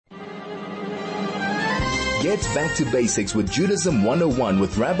Get back to basics with Judaism 101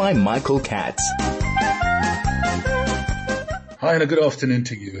 with Rabbi Michael Katz. Hi and a good afternoon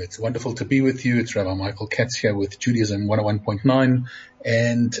to you. It's wonderful to be with you. It's Rabbi Michael Katz here with Judaism 101.9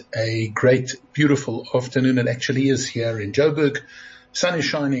 and a great, beautiful afternoon. It actually is here in Joburg. Sun is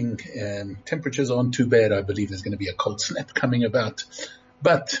shining and temperatures aren't too bad. I believe there's going to be a cold snap coming about,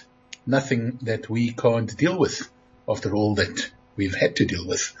 but nothing that we can't deal with after all that we've had to deal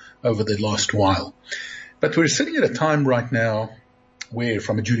with over the last while. But we're sitting at a time right now where,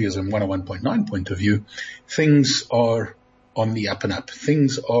 from a Judaism 101.9 point of view, things are on the up and up.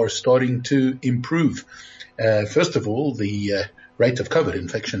 Things are starting to improve. First of all, the rate of COVID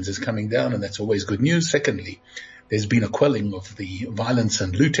infections is coming down, and that's always good news. Secondly, there's been a quelling of the violence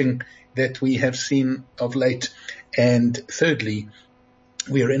and looting that we have seen of late. And thirdly,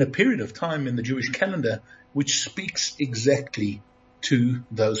 we are in a period of time in the Jewish calendar which speaks exactly to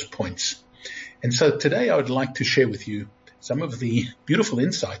those points. And so today I would like to share with you some of the beautiful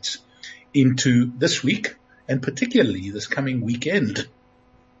insights into this week and particularly this coming weekend,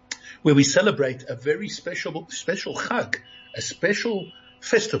 where we celebrate a very special Chag, a special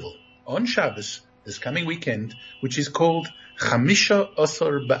festival on Shabbos this coming weekend, which is called Chamisha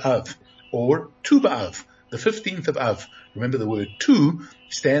Asar B'Av, or Tu B'Av, the 15th of Av. Remember, the word Tu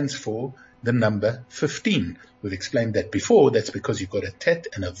stands for the number 15. We've explained that before. That's because you've got a tet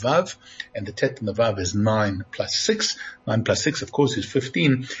and a vav, and the tet and the vav is 9 plus 6. 9 plus 6, of course, is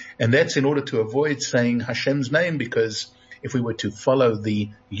 15. And that's in order to avoid saying Hashem's name, because if we were to follow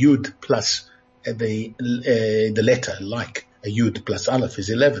the yud plus the letter, like a yud plus aleph is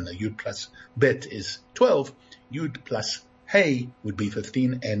 11, a yud plus bet is 12, yud plus hey would be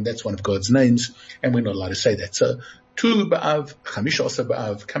 15, and that's one of God's names, and we're not allowed to say that. So, Tu B'Av, Chamisha Asar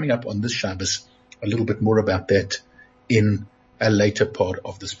B'Av, coming up on this Shabbos. A little bit more about that in a later part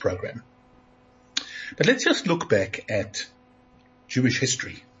of this program. But let's just look back at Jewish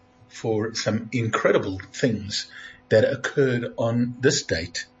history for some incredible things that occurred on this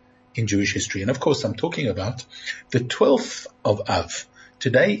date in Jewish history. And of course, I'm talking about the 12th of Av.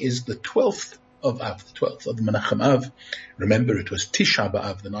 Today is the 12th of Av, the 12th of Menachem Av. Remember, it was Tisha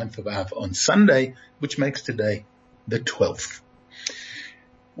B'Av, the 9th of Av, on Sunday, which makes today the 12th.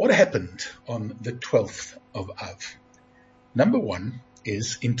 What happened on the 12th of Av? Number one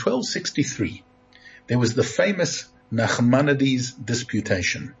is in 1263, there was the famous Nachmanides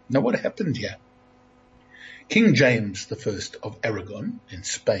disputation. Now, what happened here? King James I of Aragon in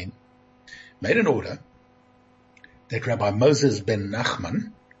Spain made an order that Rabbi Moses ben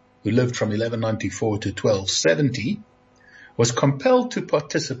Nachman, who lived from 1194 to 1270, was compelled to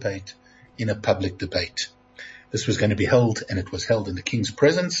participate in a public debate. This was going to be held, and it was held in the king's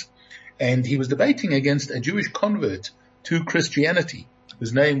presence, and he was debating against a Jewish convert to Christianity,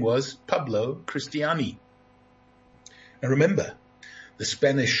 whose name was Pablo Cristiani. Now remember, the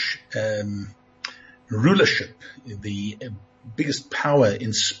Spanish rulership, the biggest power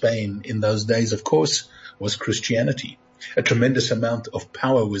in Spain in those days, of course, was Christianity. A tremendous amount of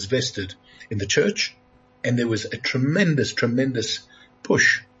power was vested in the church, and there was a tremendous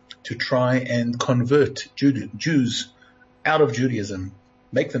push to try and convert Jews out of Judaism,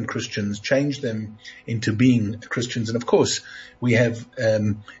 make them Christians, change them into being Christians. And of course, we have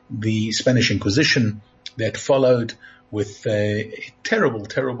the Spanish Inquisition that followed with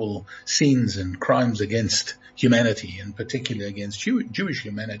terrible scenes and crimes against humanity, and particularly against Jewish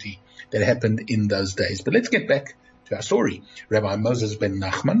humanity, that happened in those days. But let's get back to our story. Rabbi Moses ben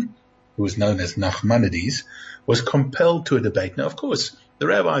Nachman, who was known as Nachmanides, was compelled to a debate. Now, of course, the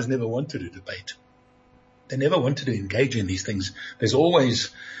rabbis never wanted a debate. They never wanted to engage in these things. There's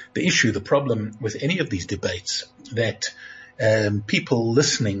always the issue, the problem with any of these debates, that people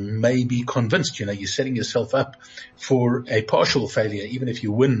listening may be convinced, you're setting yourself up for a partial failure. Even if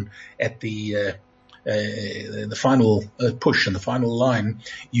you win at the final push and the final line,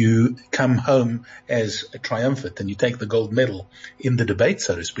 you come home as a triumphant and you take the gold medal in the debate,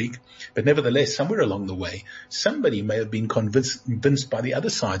 so to speak. But nevertheless, somewhere along the way, somebody may have been convinced by the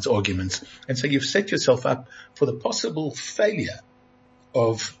other side's arguments. And so you've set yourself up for the possible failure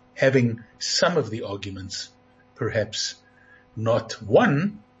of having some of the arguments perhaps not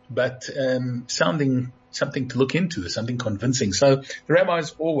won, but sounding something to look into, something convincing. So the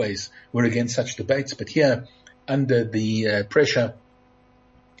rabbis always were against such debates, but here, under the pressure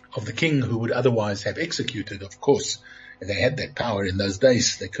of the king, who would otherwise have executed, of course, they had that power in those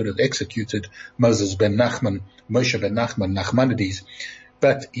days, they could have executed Moses ben Nachman, Moshe ben Nachman, Nachmanides,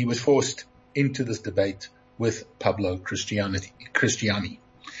 but he was forced into this debate with Pablo Cristiani.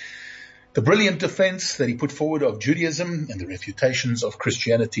 The brilliant defense that he put forward of Judaism and the refutations of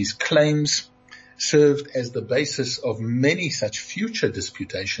Christianity's claims served as the basis of many such future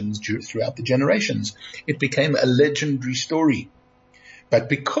disputations throughout the generations. It became a legendary story. But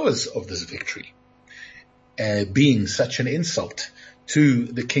because of this victory, being such an insult to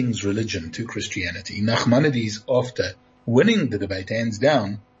the king's religion, to Christianity, Nachmanides, after winning the debate hands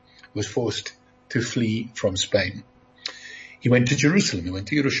down, was forced to flee from Spain. He went to Jerusalem, he went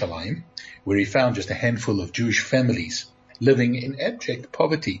to Yerushalayim, where he found just a handful of Jewish families living in abject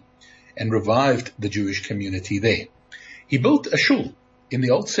poverty, and revived the Jewish community there. He built a shul in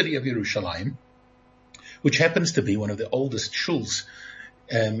the old city of Yerushalayim, which happens to be one of the oldest shuls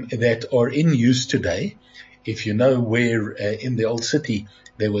that are in use today. If you know where in the old city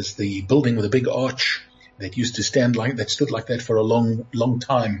there was the building with a big arch that used to stood like that for a long, long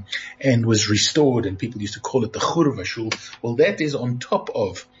time and was restored, and people used to call it the Churva Shul. Well, that is on top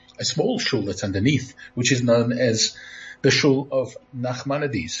of a small shul that's underneath, which is known as the shul of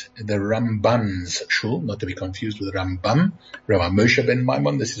Nachmanides, the Ramban's shul, not to be confused with Rambam, Rabbi Moshe ben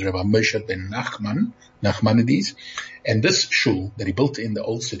Maimon. This is Rabbi Moshe ben Nachmanides. And this shul that he built in the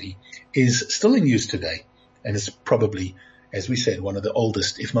old city is still in use today, and is probably, as we said, one of the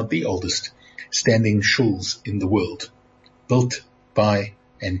oldest, if not the oldest, standing shuls in the world, built by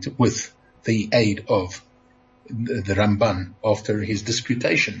and with the aid of the Ramban after his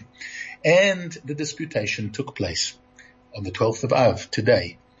disputation. And the disputation took place on the 12th of Av,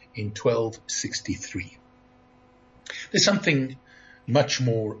 today, in 1263. There's something much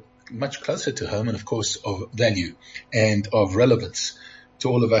closer to home, and of course of value and of relevance to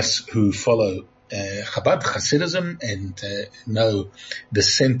all of us who follow Chabad Hasidism and know the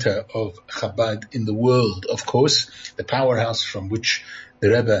center of Chabad in the world, of course, the powerhouse from which the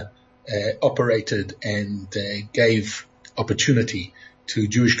Rebbe operated and gave opportunity to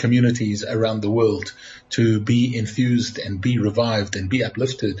Jewish communities around the world to be enthused and be revived and be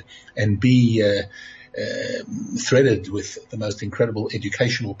uplifted and be threaded with the most incredible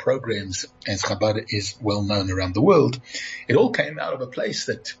educational programs, as Chabad is well known around the world. It all came out of a place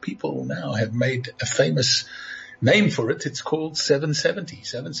that people now have made a famous name for it. It's called 770.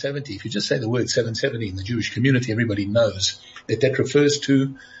 770. If you just say the word 770 in the Jewish community, everybody knows that refers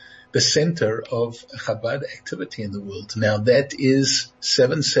to the center of Chabad activity in the world. Now that is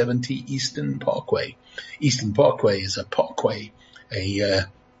 770 Eastern Parkway. Eastern Parkway is a parkway, a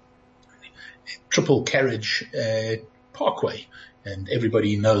triple carriage parkway, and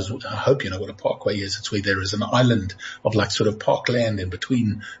everybody knows, I hope you know what a parkway is. It's where there is an island of like sort of parkland in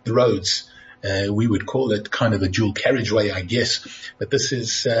between the roads. We would call it kind of a dual carriageway, I guess, but this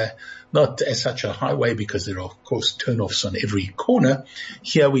is not as such a highway because there are, of course, turnoffs on every corner.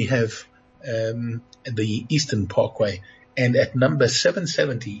 Here we have the Eastern Parkway, and at number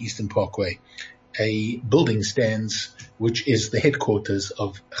 770 Eastern Parkway, a building stands which is the headquarters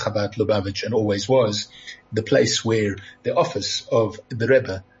of Chabad Lubavitch, and always was the place where the office of the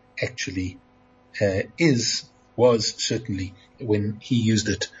Rebbe actually was certainly when he used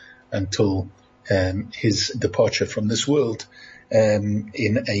it until his departure from this world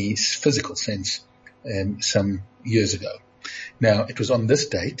in a physical sense some years ago. Now, it was on this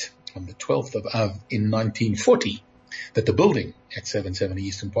date, on the 12th of Av in 1940, that the building at 770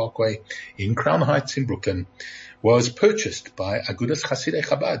 Eastern Parkway in Crown Heights in Brooklyn was purchased by Agudas Chasidei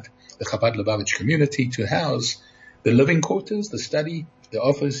Chabad, the Chabad Lubavitch community, to house the living quarters, the study, the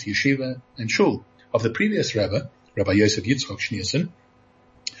office, yeshiva, and shul of the previous Rabbi Yosef Yitzchok Schneerson,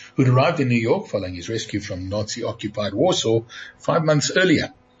 who'd arrived in New York following his rescue from Nazi-occupied Warsaw 5 months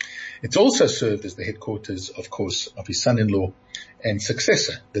earlier. It's also served as the headquarters, of course, of his son-in-law and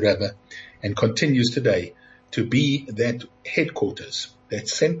successor, the Rabbi, and continues today to be that headquarters, that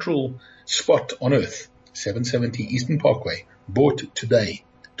central spot on earth, 770 Eastern Parkway, bought today,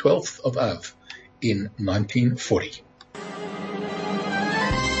 12th of Av, in 1940.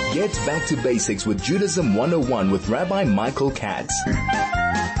 Get back to basics with Judaism 101 with Rabbi Michael Katz.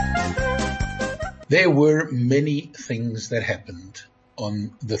 There were many things that happened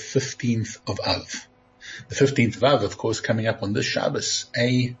on the 15th of Av. The 15th of Av, of course, coming up on this Shabbos,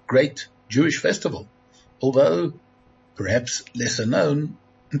 a great Jewish festival, although perhaps lesser known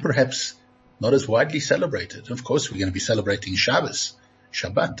and perhaps not as widely celebrated. Of course, we're going to be celebrating Shabbos,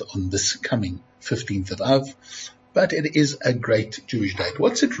 Shabbat, on this coming 15th of Av, but it is a great Jewish date.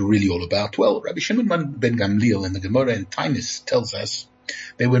 What's it really all about? Well, Rabbi Shimon ben Gamliel in the Gemara in Tainis tells us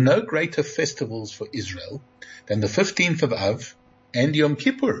there were no greater festivals for Israel than the 15th of Av and Yom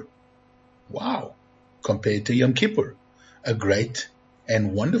Kippur. Wow. Compared to Yom Kippur, a great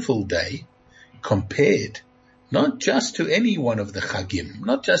and wonderful day compared not just to any one of the Chagim,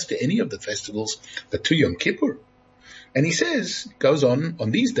 not just to any of the festivals, but to Yom Kippur. And he goes on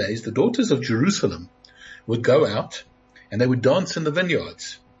these days, the daughters of Jerusalem would go out and they would dance in the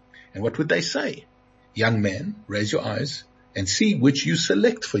vineyards. And what would they say? Young man, raise your eyes and see which you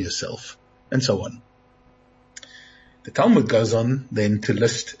select for yourself, and so on. The Talmud goes on then to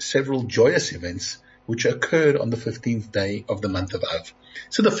list several joyous events which occurred on the 15th day of the month of Av.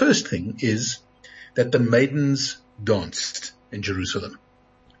 So the first thing is that the maidens danced in Jerusalem.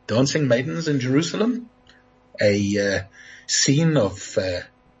 Dancing maidens in Jerusalem, a scene of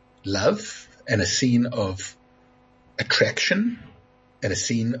love and a scene of attraction and a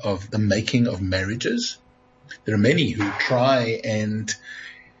scene of the making of marriages. There are many who try and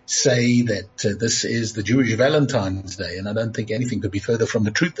say that this is the Jewish Valentine's Day, and I don't think anything could be further from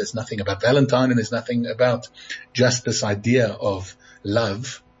the truth. There's nothing about Valentine and there's nothing about just this idea of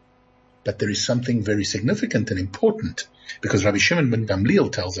love, but there is something very significant and important, because Rabbi Shimon ben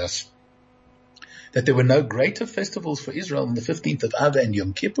Gamliel tells us that there were no greater festivals for Israel than the 15th of Av and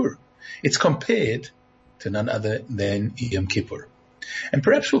Yom Kippur. It's compared to none other than Yom Kippur. And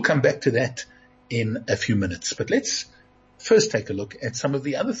perhaps we'll come back to that in a few minutes, but let's first take a look at some of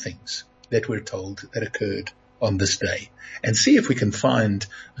the other things that we're told that occurred on this day and see if we can find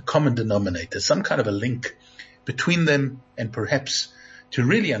a common denominator, some kind of a link between them, and perhaps to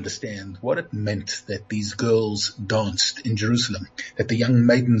really understand what it meant that these girls danced in Jerusalem, that the young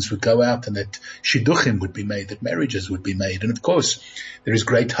maidens would go out and that shidduchim would be made, that marriages would be made. And of course, there is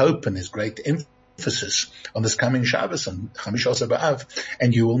great hope and there's great emphasis on this coming Shabbos, on Chamishas B'Av,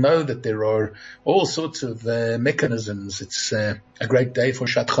 and you will know that there are all sorts of mechanisms. It's a great day for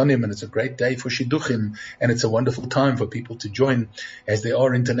Shatchanim, and it's a great day for Shidduchim, and it's a wonderful time for people to join, as there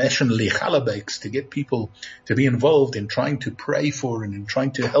are internationally chalabakes, to get people to be involved in trying to pray for and in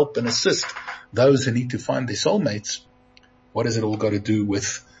trying to help and assist those who need to find their soulmates. What has it all got to do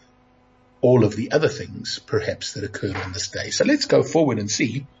with all of the other things, perhaps, that occurred on this day? So let's go forward and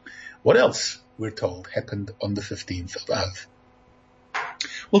see what else we're told happened on the 15th of Av.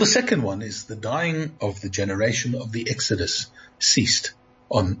 Well, the second one is the dying of the generation of the Exodus ceased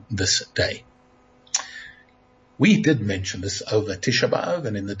on this day. We did mention this over Tisha B'Av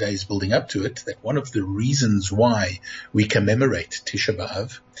and in the days building up to it, that one of the reasons why we commemorate Tisha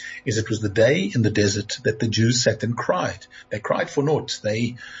B'Av is it was the day in the desert that the Jews sat and cried. They cried for naught.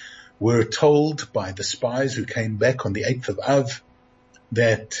 They were told by the spies who came back on the 8th of Av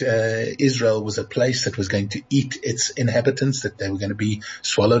that Israel was a place that was going to eat its inhabitants, that they were going to be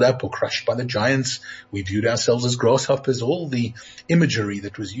swallowed up or crushed by the giants. We viewed ourselves as grasshoppers. All the imagery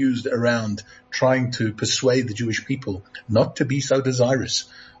that was used around trying to persuade the Jewish people not to be so desirous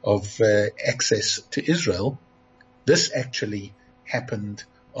of access to Israel. This actually happened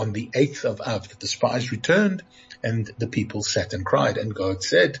on the 8th of Av, that the spies returned and the people sat and cried. And God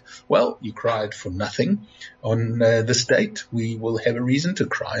said, well, you cried for nothing on this date. We will have a reason to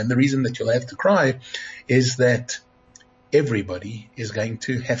cry. And the reason that you'll have to cry is that everybody is going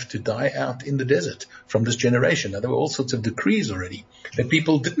to have to die out in the desert from this generation. Now, there were all sorts of decrees already that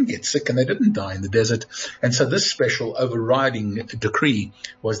people didn't get sick and they didn't die in the desert. And so this special overriding decree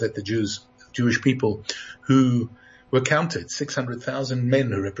was that the Jewish people who were counted, 600,000 men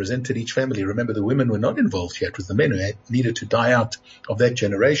who represented each family. Remember, the women were not involved here. It was the men who needed to die out of that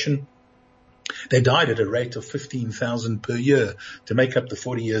generation. They died at a rate of 15,000 per year to make up the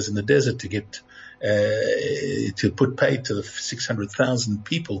 40 years in the desert, to get to put pay to the 600,000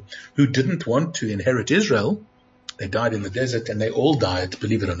 people who didn't want to inherit Israel. They died in the desert, and they all died,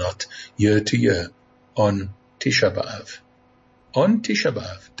 believe it or not, year to year on Tisha B'Av. On Tisha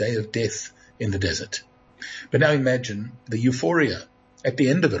B'Av, day of death in the desert. But now imagine the euphoria at the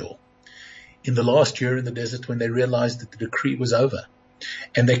end of it all. In the last year in the desert, when they realized that the decree was over,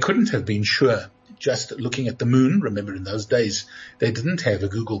 and they couldn't have been sure just looking at the moon. Remember, in those days, they didn't have a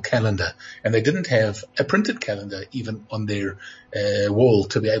Google calendar, and they didn't have a printed calendar even on their wall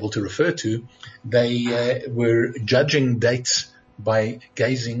to be able to refer to. They were judging dates by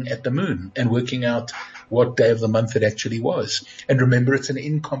gazing at the moon and working out what day of the month it actually was. And remember, it's an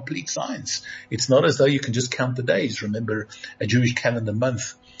incomplete science. It's not as though you can just count the days. Remember, a Jewish calendar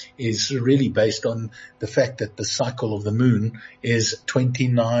month is really based on the fact that the cycle of the moon is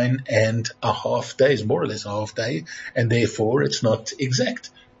 29 and a half days, more or less a half day, and therefore it's not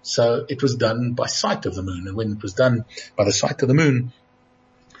exact. So it was done by sight of the moon. And when it was done by the sight of the moon,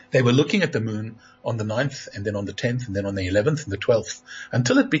 they were looking at the moon on the 9th and then on the 10th and then on the 11th and the 12th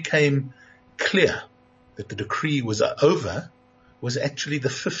until it became clear that the decree was over, was actually the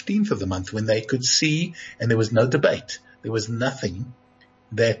 15th of the month, when they could see, and there was no debate. There was nothing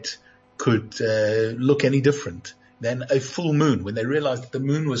that could look any different than a full moon. When they realized that the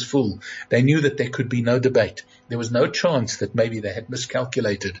moon was full, they knew that there could be no debate. There was no chance that maybe they had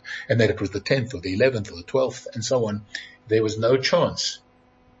miscalculated and that it was the 10th or the 11th or the 12th and so on. There was no chance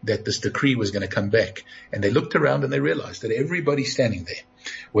that this decree was going to come back. And they looked around and they realized that everybody standing there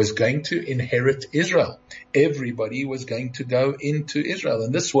was going to inherit Israel. Everybody was going to go into Israel.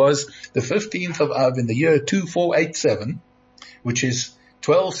 And this was the 15th of Av in the year 2487, which is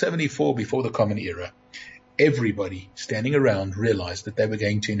 1274 before the Common Era. Everybody standing around realized that they were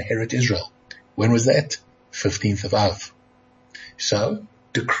going to inherit Israel. When was that? 15th of Av. So,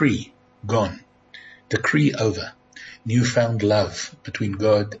 decree gone. Decree over. Newfound love between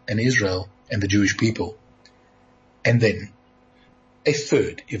God and Israel and the Jewish people. And then, a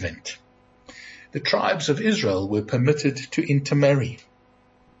third event. The tribes of Israel were permitted to intermarry.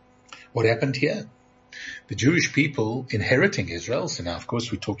 What happened here? The Jewish people inheriting Israel, so now of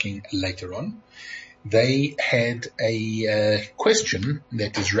course we're talking later on, they had a question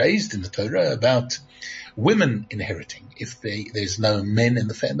that is raised in the Torah about women inheriting. If there's no men in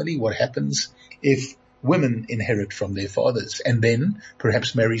the family, what happens if women inherit from their fathers and then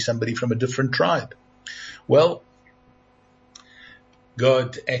perhaps marry somebody from a different tribe? Well,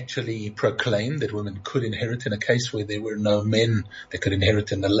 God actually proclaimed that women could inherit in a case where there were no men that could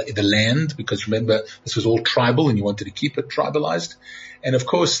inherit in the land, because remember, this was all tribal and you wanted to keep it tribalized. And of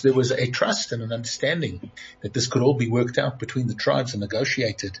course, there was a trust and an understanding that this could all be worked out between the tribes and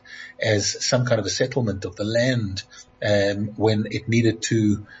negotiated as some kind of a settlement of the land when it needed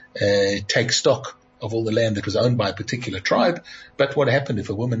to take stock of all the land that was owned by a particular tribe. But what happened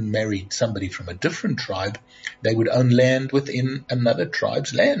if a woman married somebody from a different tribe? They would own land within another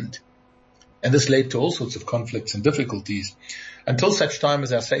tribe's land. And this led to all sorts of conflicts and difficulties until such time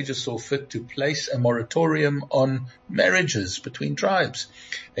as our sages saw fit to place a moratorium on marriages between tribes.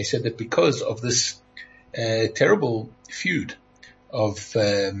 They said that because of this terrible feud of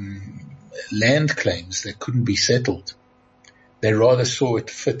land claims that couldn't be settled, they rather saw it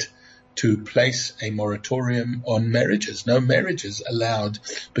fit to place a moratorium on marriages. No marriages allowed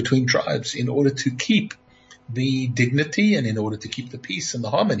between tribes in order to keep the dignity and in order to keep the peace and the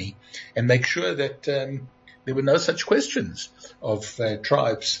harmony and make sure that there were no such questions of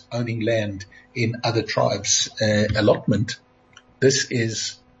tribes owning land in other tribes' allotment. This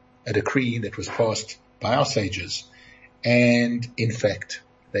is a decree that was passed by our sages, and in fact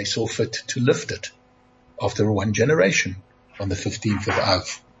they saw fit to lift it after one generation on the 15th of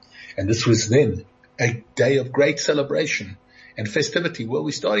Av. And this was then a day of great celebration and festivity. Well,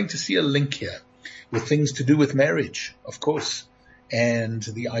 we're starting to see a link here with things to do with marriage, of course, and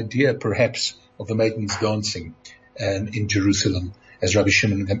the idea perhaps of the maidens dancing in Jerusalem, as Rabbi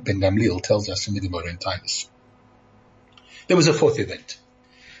Shimon ben Gamliel tells us in the Gemara in Titus. There was a fourth event.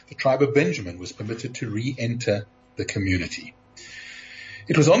 The tribe of Benjamin was permitted to re-enter the community.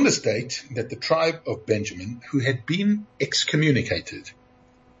 It was on this date that the tribe of Benjamin, who had been excommunicated,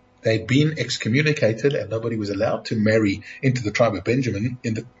 they'd been excommunicated and nobody was allowed to marry into the tribe of Benjamin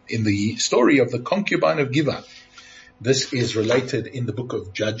in the story of the concubine of Gibeah. This is related in the book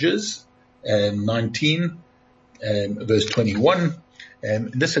of Judges, 19, verse 21.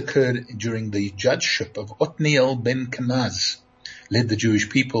 This occurred during the judgeship of Othniel ben Kenaz, led the Jewish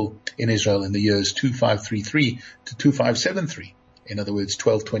people in Israel in the years 2533 to 2573. In other words,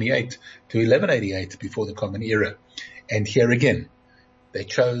 1228 to 1188 before the Common Era. And here again, they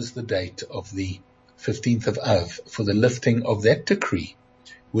chose the date of the 15th of Av for the lifting of that decree,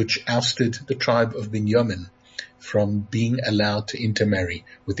 which ousted the tribe of Binyamin from being allowed to intermarry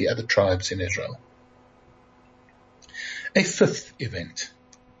with the other tribes in Israel. A fifth event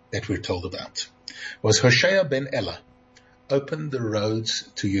that we're told about was Hoshea ben Elah opened the roads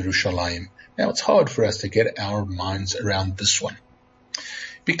to Yerushalayim. Now it's hard for us to get our minds around this one,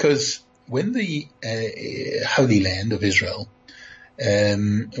 because when the Holy Land of Israel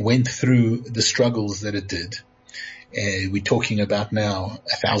went through the struggles that it did, we're talking about now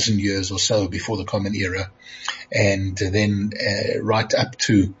 1,000 years or so before the Common Era, and then right up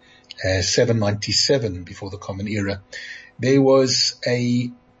to 797 before the Common Era, there was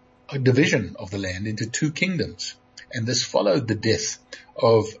a division of the land into two kingdoms, and this followed the death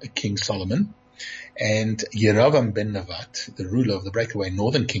of King Solomon. And Yeravam ben Nevat, the ruler of the breakaway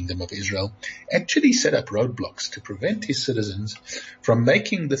northern kingdom of Israel, actually set up roadblocks to prevent his citizens from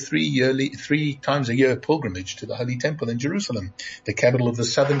making the 3 times a year pilgrimage to the Holy Temple in Jerusalem, the capital of the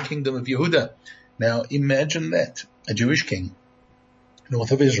southern kingdom of Yehuda. Now imagine that. A Jewish king,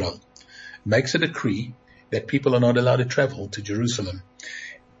 north of Israel, makes a decree that people are not allowed to travel to Jerusalem.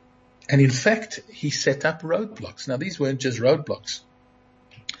 And in fact, he set up roadblocks. Now these weren't just roadblocks.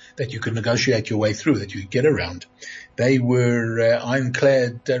 that you could negotiate your way through, that you could get around. They were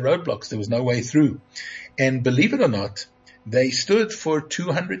ironclad roadblocks. There was no way through. And believe it or not, they stood for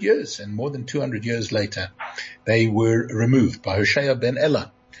 200 years, and more than 200 years later, they were removed by Hoshea ben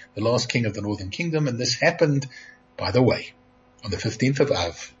Elah, the last king of the northern kingdom. And this happened, by the way, on the 15th of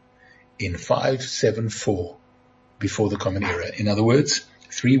Av in 574 before the Common Era. In other words,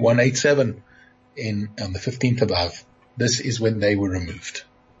 3187 on the 15th of Av. This is when they were removed.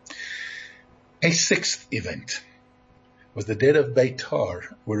 A sixth event was the dead of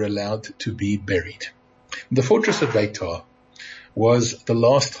Beitar were allowed to be buried. The fortress of Beitar was the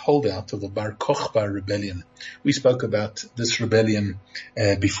last holdout of the Bar Kokhba rebellion. We spoke about this rebellion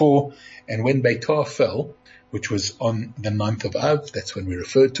before, and when Beitar fell, which was on the 9th of Av, that's when we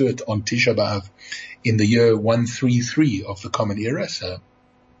referred to it, on Tisha B'Av, in the year 133 of the Common Era, so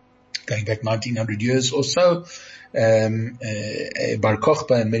going back 1900 years or so, Bar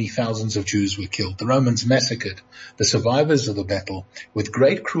Kokhba and many thousands of Jews were killed. The Romans massacred the survivors of the battle with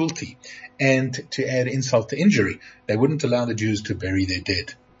great cruelty, and to add insult to injury, they wouldn't allow the Jews to bury their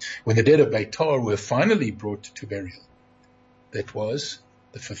dead. When the dead of Beitar were finally brought to burial, that was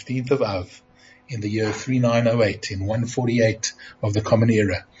the 15th of Av in the year 3908, in 148 of the Common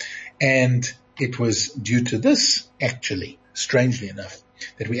Era. And it was due to this, actually, strangely enough,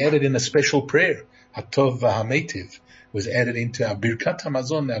 that we added in a special prayer, Hatov V'Hametiv, was added into our Birkat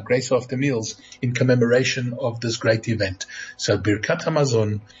Hamazon, our grace after meals, in commemoration of this great event. So Birkat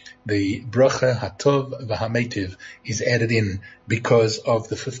Hamazon, the bracha Hatov V'Hametiv, is added in because of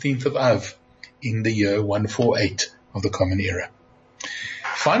the 15th of Av in the year 148 of the Common Era.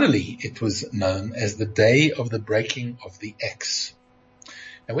 Finally, it was known as the day of the breaking of the axe.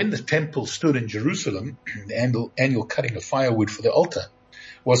 Now, when the temple stood in Jerusalem, the annual cutting of firewood for the altar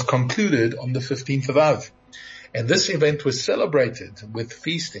was concluded on the 15th of Av. And this event was celebrated with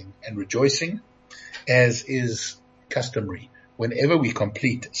feasting and rejoicing, as is customary whenever we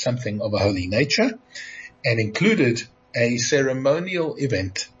complete something of a holy nature, and included a ceremonial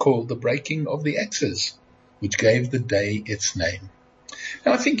event called the breaking of the axes, which gave the day its name.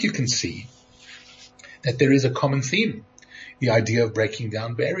 Now, I think you can see that there is a common theme. The idea of breaking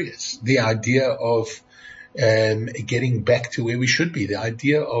down barriers, the idea of getting back to where we should be, the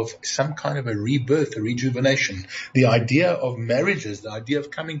idea of some kind of a rebirth, a rejuvenation, the idea of marriages, the idea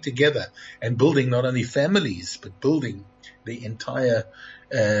of coming together and building not only families, but building the entire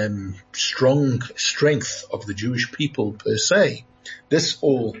strong strength of the Jewish people per se. This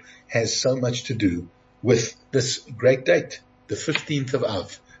all has so much to do with this great date, the 15th of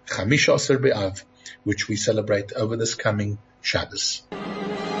Av, Chamisha Asar B'Av, which we celebrate over this coming Shabbos.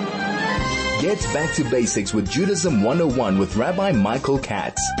 Get back to basics with Judaism 101 with Rabbi Michael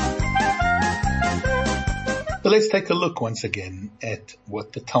Katz. So let's take a look once again at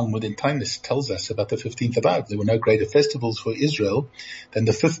what the Talmud in Tainus tells us about the 15th of Av. There were no greater festivals for Israel than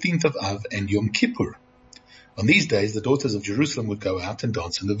the 15th of Av and Yom Kippur. On these days, the daughters of Jerusalem would go out and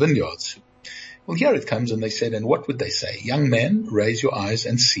dance in the vineyards. Well, here it comes, and they said, and what would they say? Young man, raise your eyes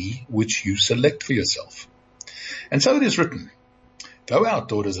and see which you select for yourself. And so it is written, go out,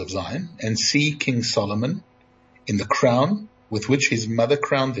 daughters of Zion, and see King Solomon in the crown with which his mother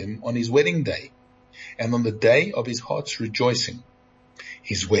crowned him on his wedding day, and on the day of his heart's rejoicing.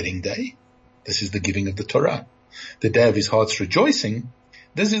 His wedding day, this is the giving of the Torah. The day of his heart's rejoicing,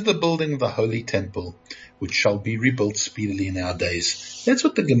 this is the building of the holy temple, which shall be rebuilt speedily in our days. That's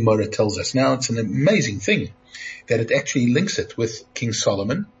what the Gemara tells us. Now, it's an amazing thing that it actually links it with King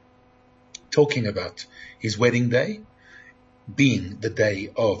Solomon, talking about his wedding day being the day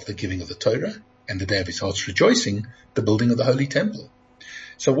of the giving of the Torah, and the day of his heart's rejoicing, the building of the holy temple.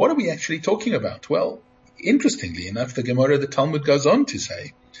 So what are we actually talking about? Well, interestingly enough, the Gemara, the Talmud goes on to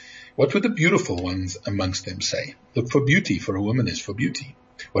say, what would the beautiful ones amongst them say? Look for beauty, for a woman is for beauty.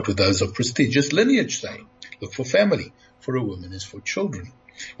 What would those of prestigious lineage say? Look for family, for a woman is for children.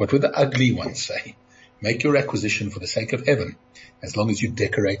 What would the ugly ones say? Make your acquisition for the sake of heaven, as long as you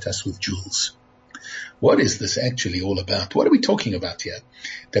decorate us with jewels. What is this actually all about? What are we talking about here?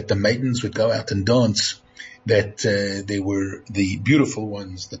 That the maidens would go out and dance, that they were the beautiful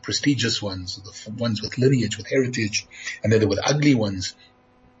ones, the prestigious ones, the ones with lineage, with heritage, and then there were the ugly ones.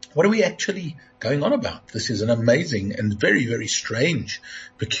 What are we actually going on about? This is an amazing and very, very strange,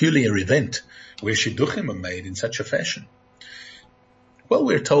 peculiar event where shidduchim are made in such a fashion. Well,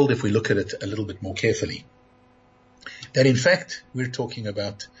 we're told, if we look at it a little bit more carefully, that in fact we're talking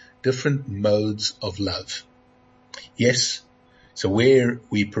about different modes of love. Yes, so where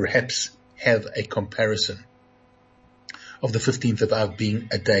we perhaps have a comparison of the 15th of Av being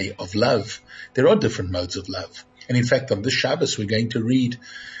a day of love, there are different modes of love. And in fact, on this Shabbos, we're going to read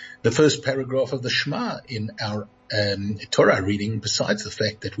The first paragraph of the Shema in our Torah reading, besides the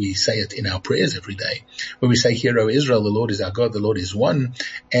fact that we say it in our prayers every day, where we say, Hear, O Israel, the Lord is our God, the Lord is one,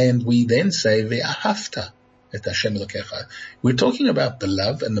 and we then say, Ve'ahavta et Hashem Elokecha. We're talking about the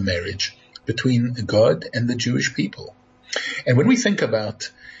love and the marriage between God and the Jewish people. And when we think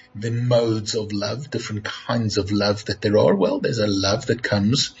about the modes of love, different kinds of love that there are, well, there's a love that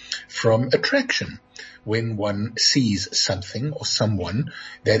comes from attraction. When one sees something or someone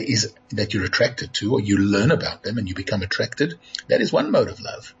that you're attracted to, or you learn about them and you become attracted, that is one mode of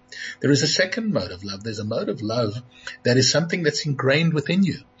love. There is a second mode of love. There's a mode of love that is something that's ingrained within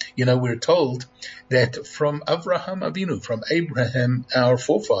you. You know, we're told that from Avraham Avinu, from Abraham, our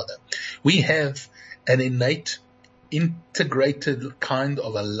forefather, we have an innate, integrated kind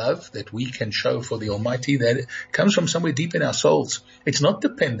of a love that we can show for the Almighty that comes from somewhere deep in our souls. It's not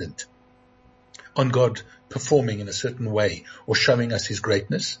dependent on God performing in a certain way or showing us his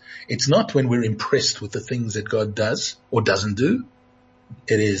greatness. It's not when we're impressed with the things that God does or doesn't do.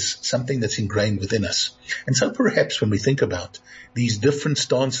 It is something that's ingrained within us. And so perhaps when we think about these different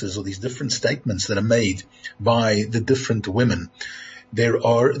stances or these different statements that are made by the different women, there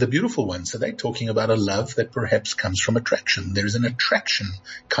are the beautiful ones. So they're talking about a love that perhaps comes from attraction. There is an attraction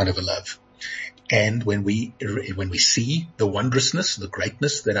kind of a love. And when we see the wondrousness, the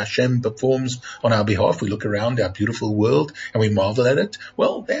greatness that Hashem performs on our behalf, we look around our beautiful world and we marvel at it.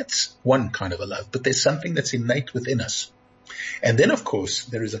 Well, that's one kind of a love, but there's something that's innate within us. And then, of course,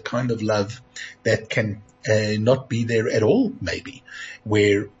 there is a kind of love that can not be there at all, maybe,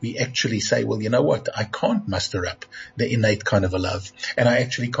 where we actually say, well, you know what? I can't muster up the innate kind of a love, and I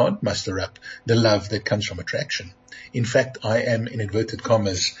actually can't muster up the love that comes from attraction. In fact, I am, in inverted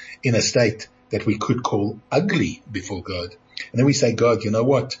commas, in a state that we could call ugly before God. And then we say, God, you know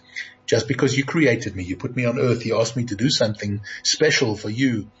what? Just because you created me, you put me on earth, you asked me to do something special for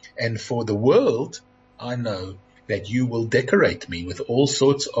you and for the world, I know that you will decorate me with all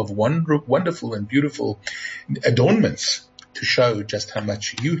sorts of wonderful and beautiful adornments to show just how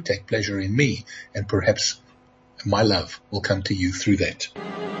much you take pleasure in me, and perhaps my love will come to you through that.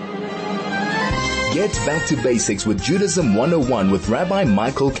 Get back to basics with Judaism 101 with Rabbi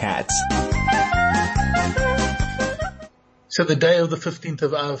Michael Katz. So the day of the 15th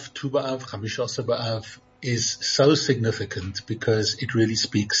of Av, Tu B'Av, Chamishasa B'Av, is so significant because it really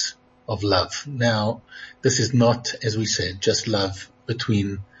speaks of love. Now, this is not, as we said, just love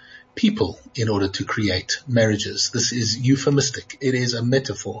between people in order to create marriages. This is euphemistic. It is a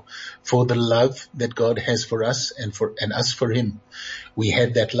metaphor for the love that God has for us and us for him. We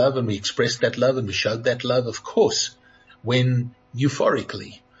had that love and we expressed that love and we showed that love, of course, when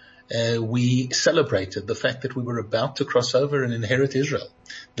euphorically we celebrated the fact that we were about to cross over and inherit Israel.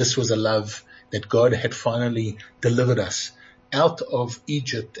 This was a love that God had finally delivered us out of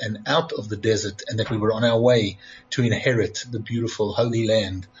Egypt and out of the desert, and that we were on our way to inherit the beautiful holy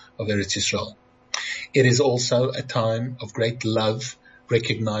land of Eretz Yisrael. It is also a time of great love,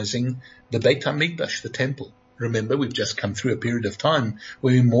 recognizing the Beit HaMikdash, the temple. Remember, we've just come through a period of time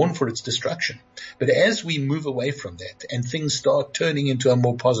where we mourn for its destruction. But as we move away from that and things start turning into a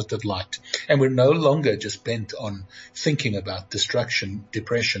more positive light, and we're no longer just bent on thinking about destruction,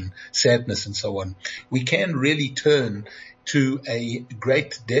 depression, sadness, and so on, we can really turn to a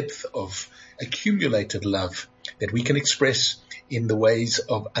great depth of accumulated love that we can express in the ways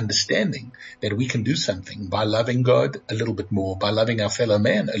of understanding that we can do something by loving God a little bit more, by loving our fellow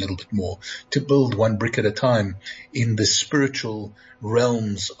man a little bit more, to build one brick at a time in the spiritual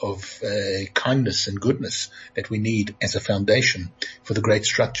realms of kindness and goodness that we need as a foundation for the great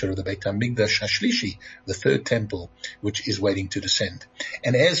structure of the Beit HaMikdash HaShlishi, the third temple, which is waiting to descend.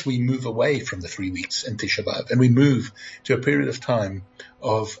 And as we move away from the 3 weeks in Tisha B'Av, and we move to a period of time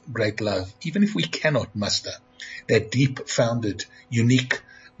of great love, even if we cannot muster that deep-founded, unique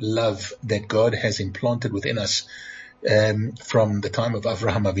love that God has implanted within us from the time of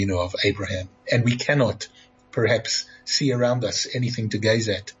Avraham Avinu, of Abraham, and we cannot perhaps see around us anything to gaze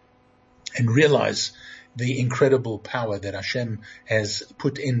at and realize the incredible power that Hashem has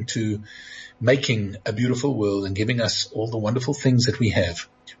put into making a beautiful world and giving us all the wonderful things that we have.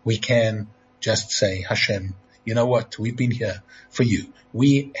 We can just say, Hashem, you know what? We've been here for you.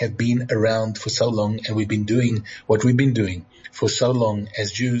 We have been around for so long, and we've been doing what we've been doing for so long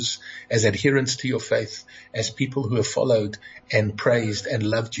as Jews, as adherents to your faith, as people who have followed and praised and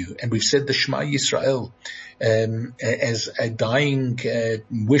loved you. And we've said the Shema Yisrael as a dying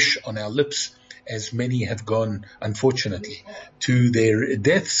wish on our lips, as many have gone, unfortunately, to their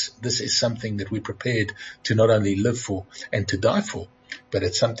deaths. This is something that we're prepared to not only live for and to die for, but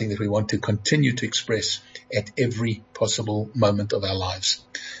it's something that we want to continue to express at every possible moment of our lives.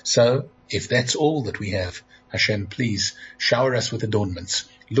 So if that's all that we have, Hashem, please shower us with adornments.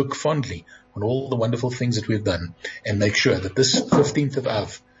 Look fondly on all the wonderful things that we've done, and make sure that this 15th of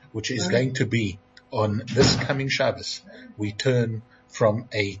Av, which is going to be on this coming Shabbos, we turn from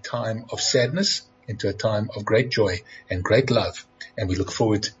a time of sadness into a time of great joy and great love. And we look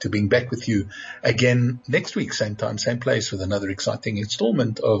forward to being back with you again next week, same time, same place, with another exciting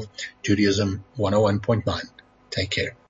installment of Judaism 101.9. Take care.